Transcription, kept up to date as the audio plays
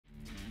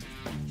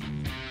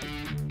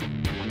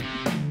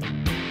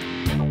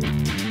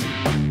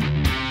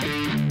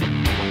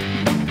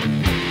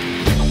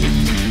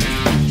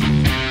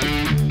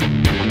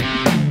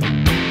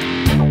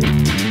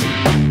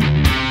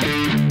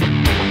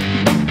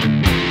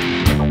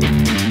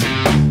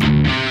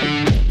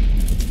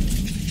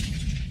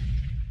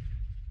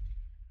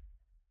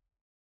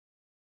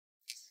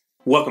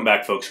Welcome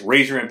back, folks.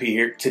 Razor MP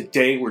here.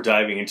 Today we're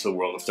diving into the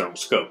world of thermal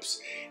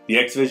scopes. The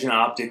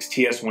VisionOptics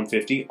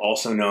TS150,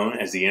 also known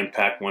as the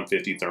Impact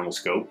 150 thermal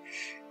scope.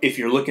 If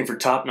you're looking for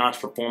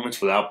top-notch performance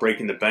without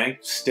breaking the bank,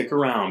 stick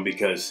around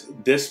because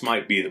this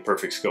might be the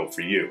perfect scope for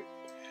you.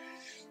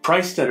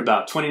 Priced at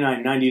about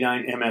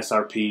 $29.99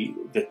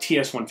 MSRP, the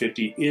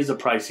TS150 is a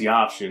pricey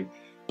option,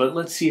 but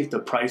let's see if the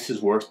price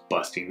is worth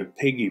busting the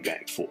piggy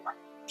bank for.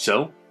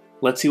 So,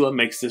 let's see what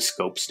makes this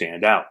scope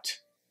stand out.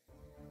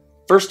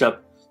 First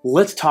up,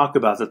 let's talk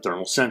about the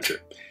thermal sensor.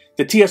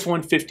 The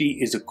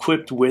TS150 is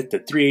equipped with the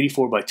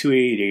 384 by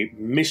 288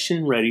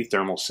 mission-ready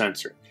thermal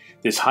sensor.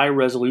 This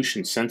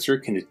high-resolution sensor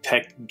can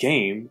detect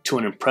game to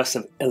an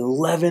impressive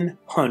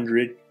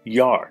 1,100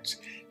 yards.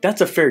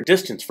 That's a fair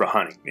distance for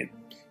hunting,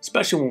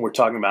 especially when we're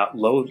talking about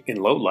low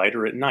light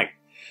or at night.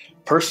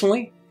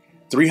 Personally,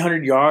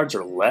 300 yards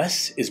or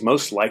less is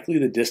most likely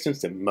the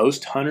distance that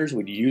most hunters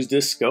would use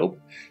this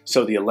scope,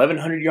 so the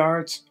 1,100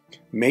 yards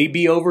may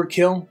be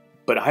overkill,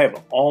 but I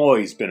have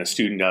always been a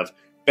student of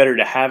better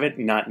to have it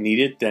and not need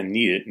it than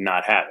need it and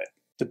not have it.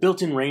 The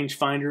built-in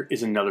rangefinder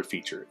is another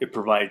feature. It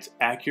provides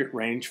accurate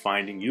range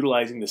finding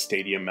utilizing the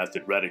Stadium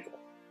method reticle.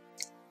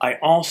 I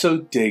also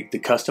dig the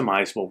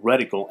customizable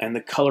reticle and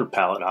the color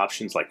palette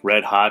options like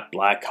red hot,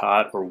 black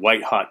hot, or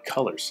white hot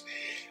colors.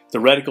 The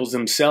reticles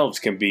themselves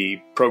can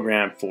be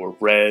programmed for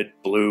red,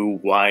 blue,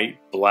 white,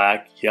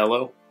 black,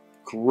 yellow.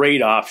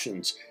 Great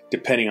options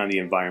depending on the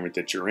environment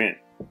that you're in.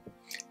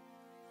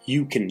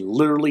 You can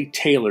literally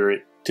tailor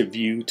it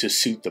to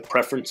suit the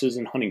preferences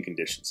and hunting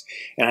conditions.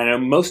 And I know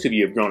most of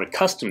you have grown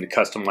accustomed to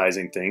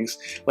customizing things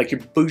like your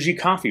bougie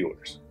coffee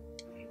orders.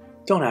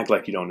 Don't act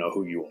like you don't know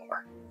who you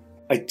are.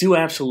 I do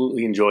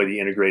absolutely enjoy the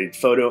integrated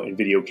photo and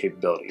video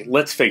capability.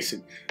 Let's face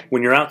it,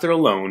 when you're out there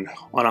alone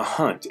on a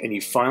hunt and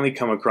you finally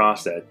come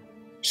across that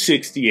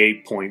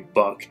 68-point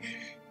buck,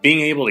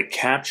 being able to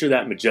capture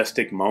that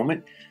majestic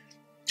moment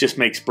just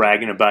makes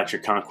bragging about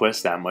your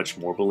conquest that much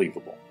more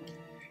believable.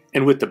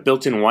 And with the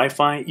built-in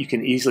Wi-Fi, you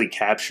can easily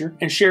capture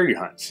and share your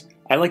hunts.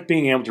 I like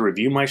being able to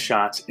review my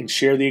shots and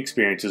share the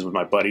experiences with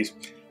my buddies,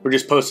 or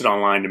just post it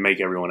online to make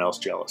everyone else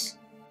jealous.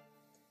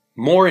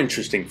 More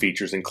interesting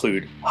features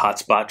include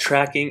hotspot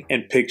tracking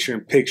and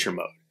picture-in-picture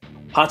mode.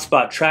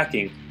 Hotspot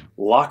tracking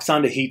locks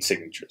onto heat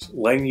signatures,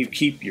 letting you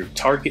keep your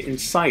target in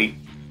sight,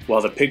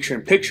 while the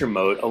picture-in-picture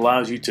mode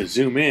allows you to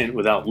zoom in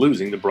without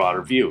losing the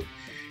broader view.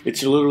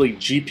 It's literally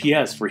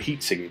GPS for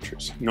heat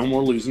signatures. No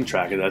more losing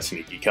track of that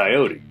sneaky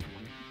coyote.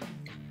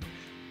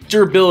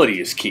 Durability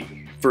is key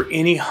for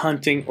any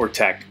hunting or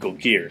tactical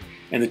gear,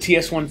 and the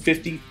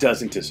TS150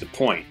 doesn't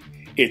disappoint.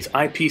 It's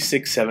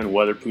IP67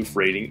 weatherproof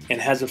rating and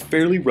has a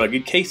fairly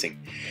rugged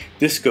casing.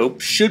 This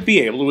scope should be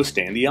able to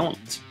withstand the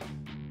elements.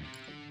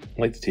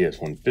 Like the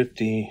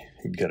TS150,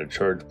 you've got a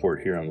charge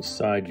port here on the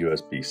side,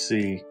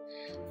 USB-C.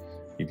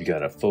 You've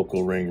got a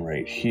focal ring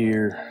right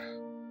here.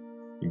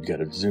 You've got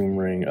a zoom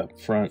ring up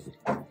front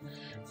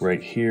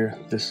right here.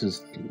 This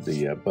is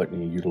the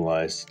button you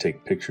utilize to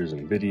take pictures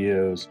and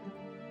videos.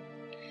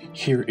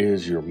 Here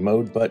is your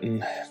mode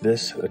button.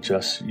 This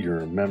adjusts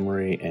your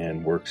memory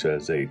and works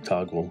as a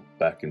toggle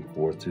back and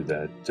forth through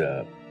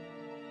that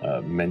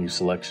menu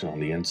selection on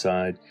the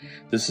inside.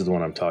 This is the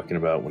one I'm talking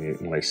about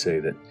when I say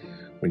that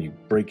when you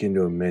break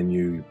into a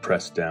menu, you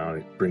press down,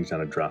 it brings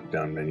down a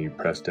drop-down menu. You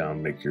press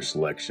down, make your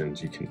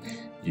selections. You can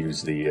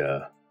use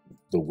the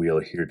wheel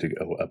here to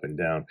go up and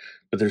down,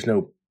 but there's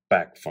no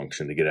back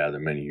function to get out of the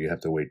menu. You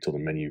have to wait till the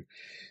menu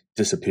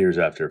disappears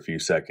after a few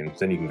seconds.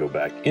 Then you can go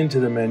back into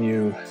the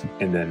menu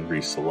and then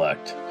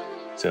reselect.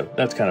 So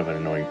that's kind of an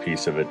annoying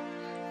piece of it.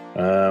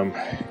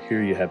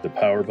 Here you have the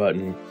power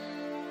button.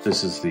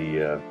 This is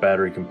the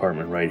battery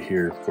compartment right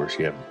here. Of course,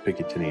 you have the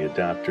picatinny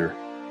adapter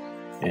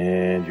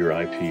and your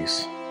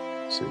eyepiece,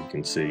 so you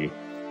can see.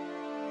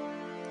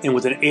 And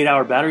with an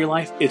 8-hour battery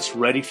life, it's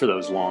ready for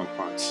those long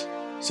hunts.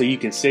 So you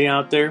can stay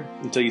out there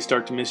until you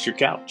start to miss your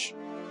couch.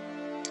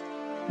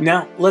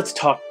 Now, let's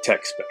talk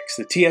tech specs.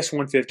 The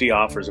TS150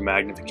 offers a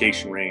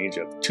magnification range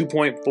of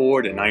 2.4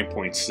 to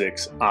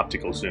 9.6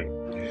 optical zoom,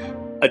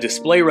 a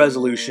display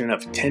resolution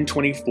of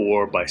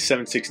 1024 by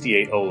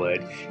 768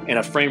 OLED, and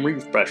a frame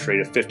refresh rate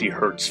of 50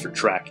 Hz for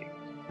tracking.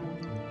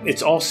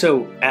 It's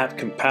also app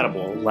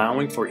compatible,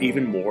 allowing for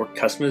even more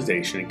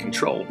customization and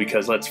control,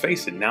 because let's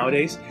face it,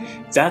 nowadays,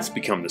 that's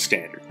become the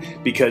standard.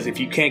 Because if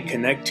you can't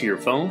connect to your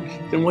phone,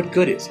 then what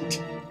good is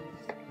it?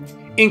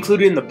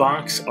 Included in the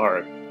box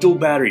are dual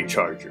battery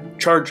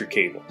charger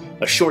cable,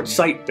 a short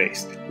sight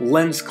base,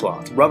 lens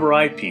cloth, rubber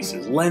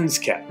eyepieces, lens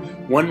cap,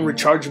 one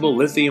rechargeable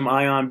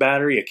lithium-ion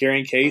battery, a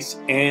carrying case,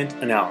 and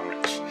an Allen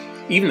wrench.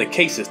 Even the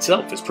case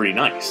itself is pretty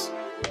nice.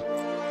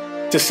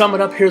 To sum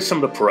it up, here's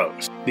some of the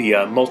pros.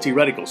 The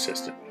multi-reticle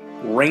system,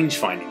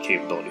 range-finding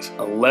capabilities,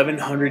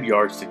 1,100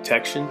 yards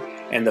detection,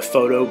 and the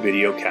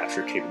photo-video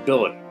capture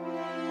capability.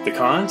 The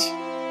cons?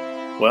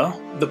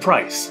 Well, the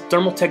price.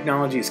 Thermal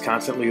technology is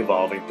constantly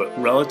evolving, but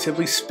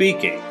relatively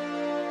speaking,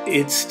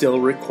 it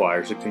still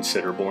requires a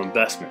considerable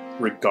investment,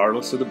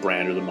 regardless of the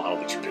brand or the model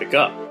that you pick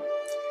up.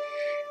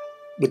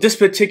 With this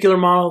particular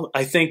model,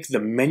 I think the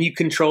menu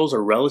controls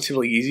are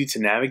relatively easy to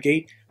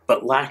navigate,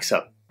 but lacks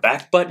a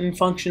back button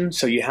function,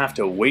 so you have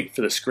to wait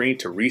for the screen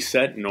to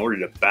reset in order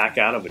to back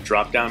out of a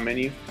drop-down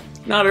menu.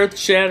 Not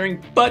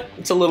earth-shattering, but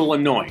it's a little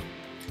annoying.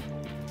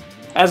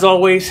 As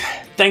always,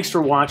 thanks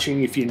for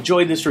watching. If you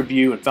enjoyed this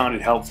review and found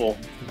it helpful,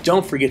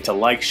 don't forget to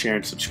like, share,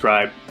 and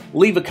subscribe.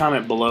 Leave a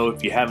comment below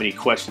if you have any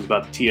questions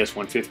about the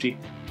TS150,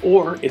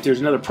 or if there's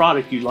another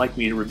product you'd like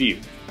me to review.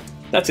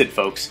 That's it,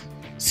 folks.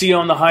 See you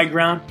on the high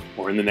ground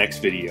or in the next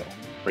video.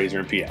 Razor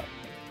and P out.